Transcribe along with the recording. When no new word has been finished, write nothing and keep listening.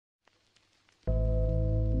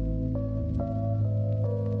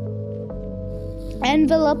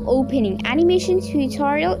Envelope opening animation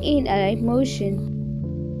tutorial in Alight Motion.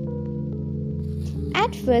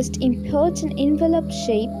 At first, import an envelope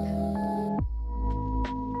shape.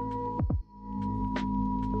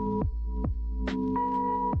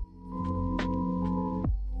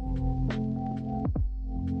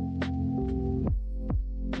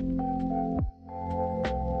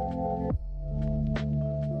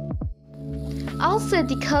 I'll set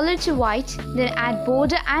the color to white, then add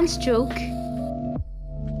border and stroke.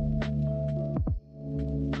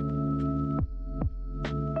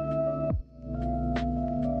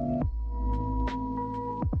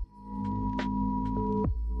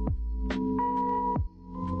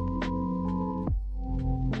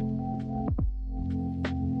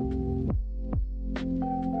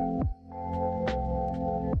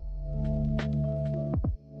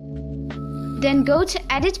 Then go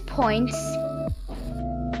to Edit Points.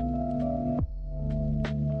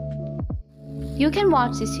 You can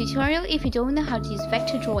watch this tutorial if you don't know how to use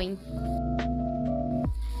vector drawing.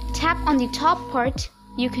 Tap on the top part.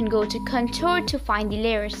 You can go to Contour to find the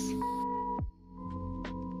layers.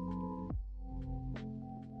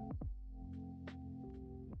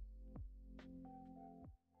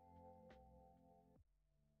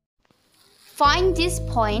 Find this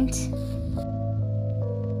point.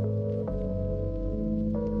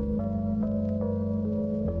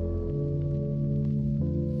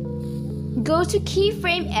 Go to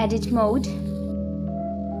Keyframe Edit Mode.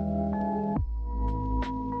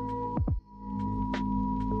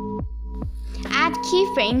 Add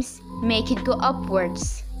keyframes, make it go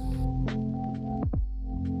upwards.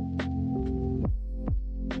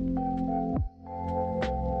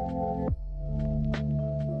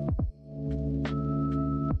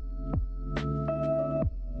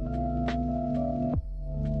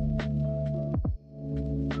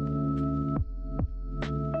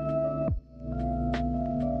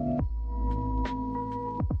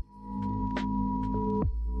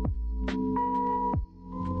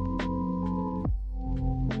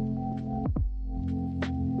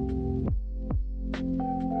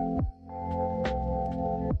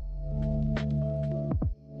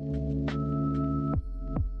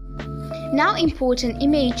 Now import an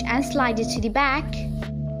image and slide it to the back.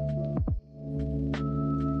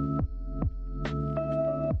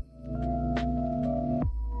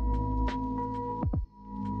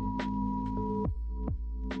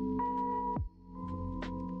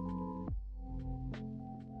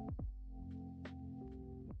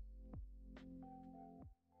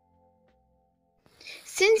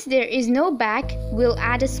 Since there is no back, we'll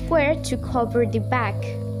add a square to cover the back.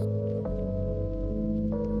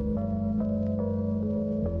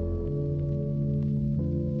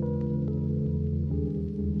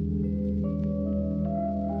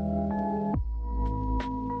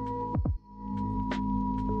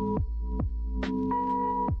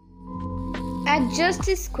 Adjust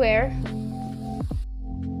the square.